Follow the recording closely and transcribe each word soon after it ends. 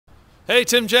Hey,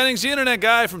 Tim Jennings, the internet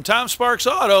guy from Tom Sparks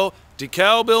Auto,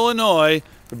 Dekalb, Illinois,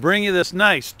 to bring you this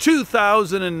nice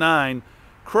 2009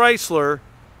 Chrysler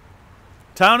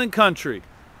Town & Country.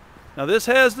 Now this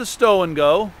has the stow and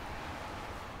go,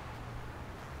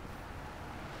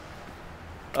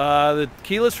 the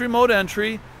keyless remote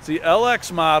entry. It's the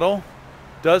LX model.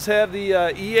 Does have the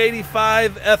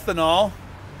E85 ethanol.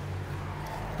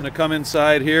 I'm gonna come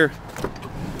inside here.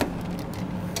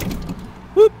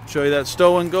 Whoop, show you that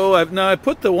stow and go. Now I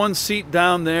put the one seat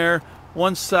down there,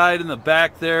 one side in the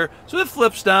back there, so it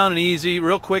flips down and easy,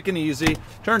 real quick and easy.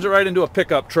 Turns it right into a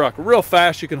pickup truck, real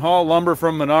fast. You can haul lumber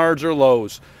from Menards or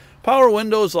Lowe's. Power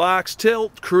windows, locks,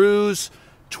 tilt, cruise.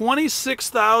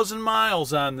 26,000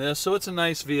 miles on this, so it's a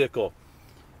nice vehicle.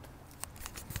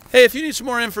 Hey, if you need some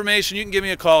more information, you can give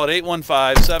me a call at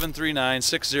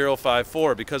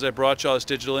 815-739-6054. Because I brought you all this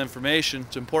digital information,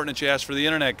 it's important that you ask for the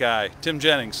internet guy, Tim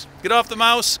Jennings. Get off the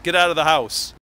mouse, get out of the house.